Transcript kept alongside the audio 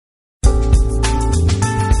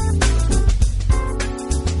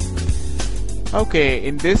Okay,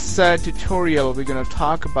 in this tutorial we're going to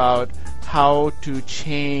talk about how to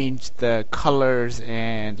change the colors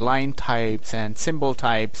and line types and symbol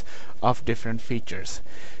types of different features.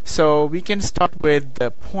 So we can start with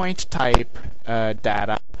the point type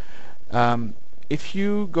data. If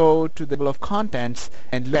you go to the table of contents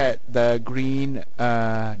and look at the green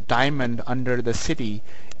diamond under the city,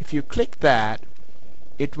 if you click that,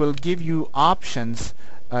 it will give you options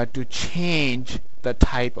to change the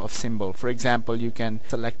type of symbol. For example, you can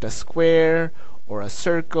select a square or a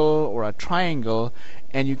circle or a triangle,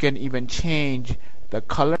 and you can even change the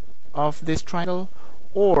color of this triangle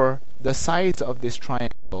or the size of this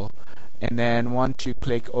triangle. And then once you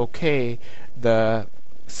click OK, the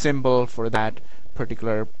symbol for that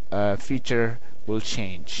particular feature will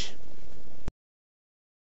change.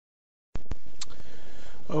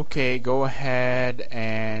 Okay, go ahead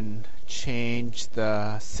and change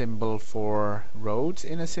the symbol for roads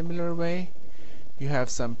in a similar way. You have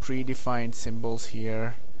some predefined symbols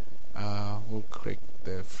here. We'll click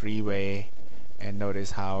the freeway and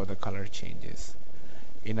notice how the color changes.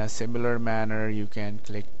 In a similar manner, you can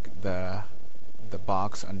click the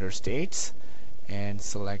box under states and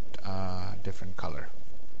select a different color.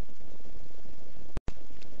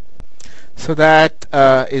 So that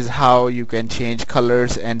is how you can change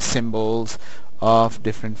colors and symbols of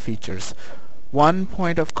different features. One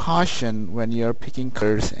point of caution when you're picking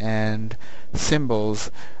colors and symbols,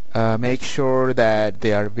 make sure that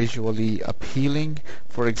they are visually appealing.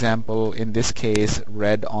 For example, in this case,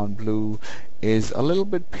 red on blue is a little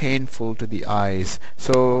bit painful to the eyes.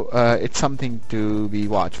 So it's something to be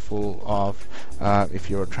watchful of if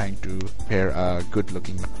you're trying to pair a good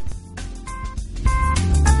looking